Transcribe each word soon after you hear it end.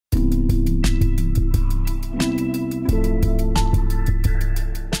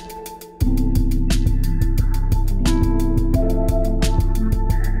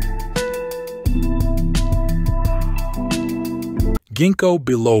Ginkgo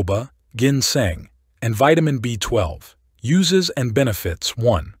Biloba, Ginseng, and vitamin B12. Uses and benefits.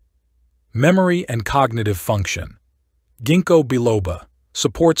 1. Memory and cognitive function. Ginkgo Biloba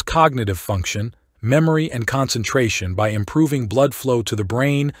supports cognitive function, memory, and concentration by improving blood flow to the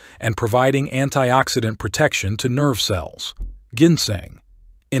brain and providing antioxidant protection to nerve cells. Ginseng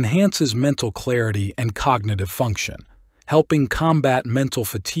enhances mental clarity and cognitive function, helping combat mental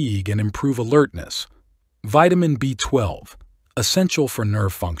fatigue and improve alertness. Vitamin B12, essential for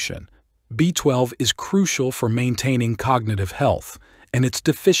nerve function. B12 is crucial for maintaining cognitive health, and its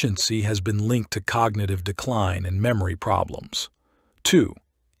deficiency has been linked to cognitive decline and memory problems. 2.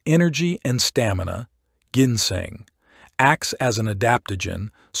 Energy and stamina. Ginseng acts as an adaptogen,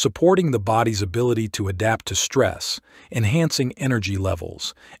 supporting the body's ability to adapt to stress, enhancing energy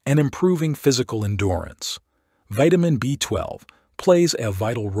levels, and improving physical endurance. Vitamin B12 plays a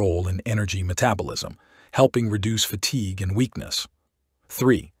vital role in energy metabolism, helping reduce fatigue and weakness.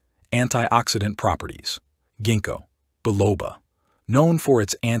 3. Antioxidant properties. Ginkgo Biloba. Known for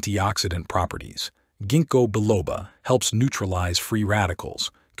its antioxidant properties, Ginkgo Biloba helps neutralize free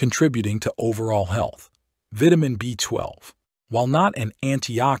radicals, contributing to overall health. Vitamin B12. While not an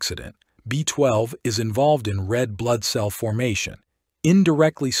antioxidant, B12 is involved in red blood cell formation,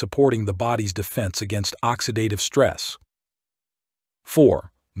 indirectly supporting the body's defense against oxidative stress.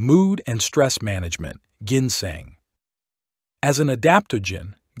 4. Mood and stress management. Ginseng. As an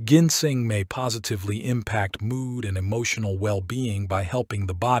adaptogen, ginseng may positively impact mood and emotional well-being by helping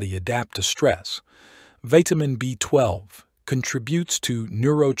the body adapt to stress. Vitamin B12 contributes to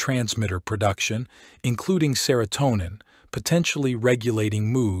neurotransmitter production, including serotonin, potentially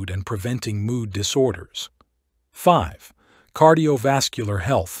regulating mood and preventing mood disorders. 5. Cardiovascular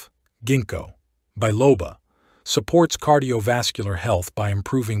health. Ginkgo Biloba supports cardiovascular health by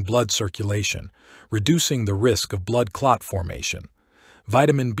improving blood circulation, reducing the risk of blood clot formation.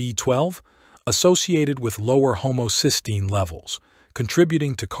 Vitamin B12, associated with lower homocysteine levels,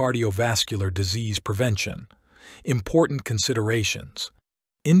 contributing to cardiovascular disease prevention. Important considerations.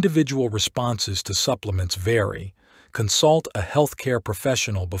 Individual responses to supplements vary. Consult a healthcare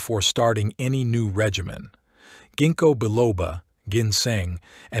professional before starting any new regimen. Ginkgo Biloba, ginseng,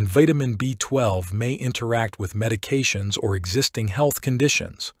 and vitamin B12 may interact with medications or existing health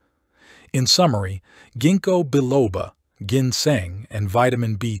conditions. In summary, Ginkgo Biloba, ginseng, and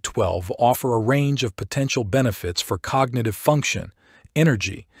vitamin B12 offer a range of potential benefits for cognitive function,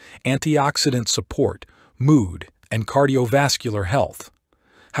 energy, antioxidant support, mood, and cardiovascular health.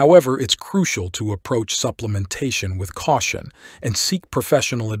 However, it's crucial to approach supplementation with caution and seek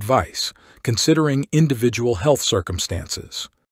professional advice, considering individual health circumstances.